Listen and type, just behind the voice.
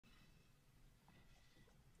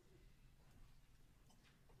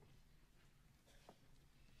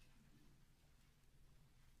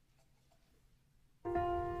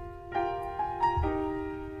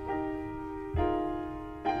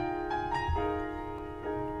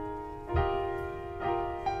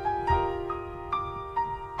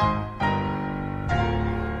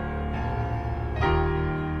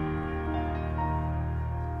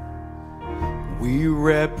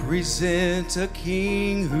represent a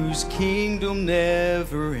king whose kingdom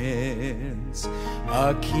never ends,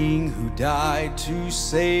 a king who died to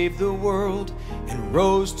save the world and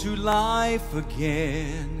rose to life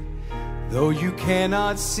again. Though you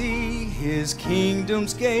cannot see his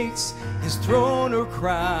kingdom's gates, his throne or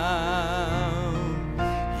crown,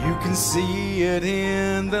 you can see it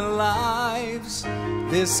in the lives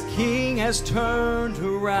this king has turned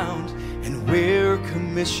around, and we're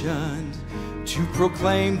commissioned to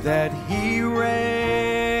proclaim that he reigns,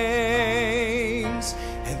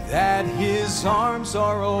 and that his arms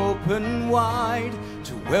are open wide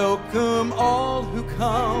to welcome all who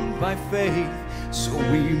come by faith. So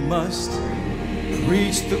we must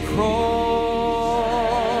preach the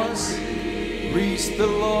cross, reach the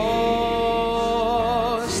lost,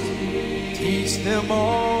 teach them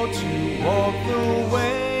all to walk the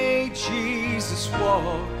way Jesus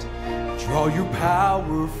walked. Draw your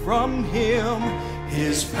power from him,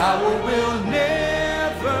 his power will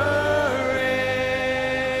never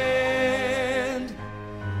end.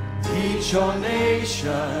 Teach all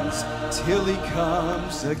nations till he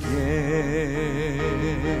comes again.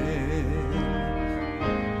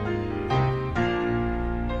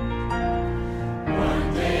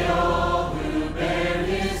 One day all who bear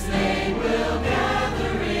his name will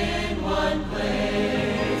gather in one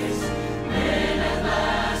place. Then at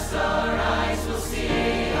last our eyes will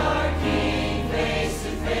see our King face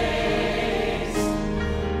to face.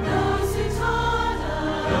 Those who taught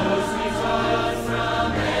us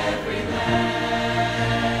from every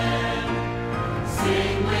land,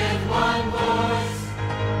 sing with one voice,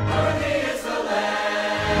 worthy is the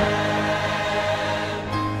Lamb.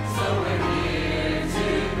 So we're here to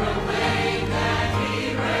proclaim that he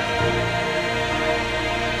reigns.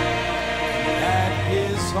 That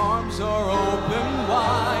his arms are open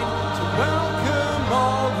wide to welcome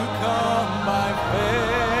all who come by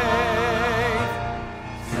faith.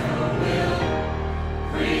 So we'll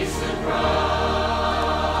preach the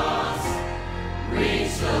cross,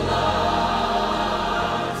 reach the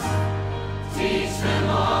lost, teach them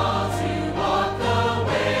all to walk the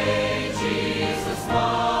way Jesus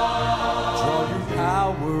walked. Draw your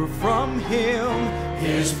power from him,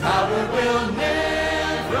 his power will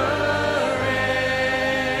never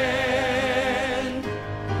end.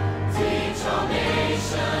 Teach all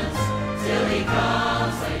nations till he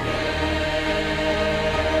comes again,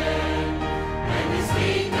 and his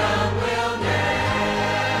kingdom will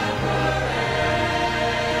never end.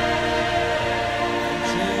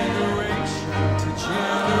 Generation to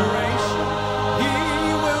generation, he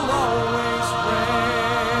will always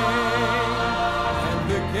reign, and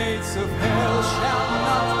the gates of hell shall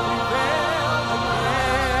not prevail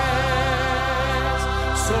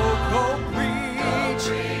against. So go preach,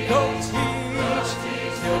 go teach,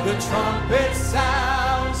 till the trumpet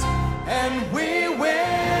sounds, and we win.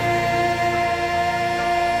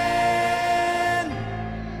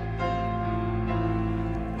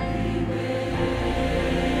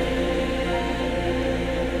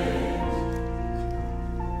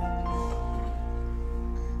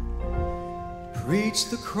 Preach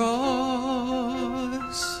the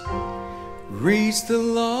cross, reach the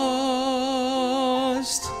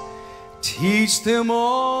lost, teach them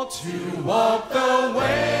all to walk the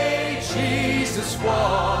way Jesus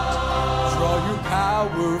walked. Draw your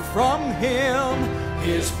power from him,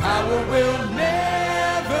 his power will never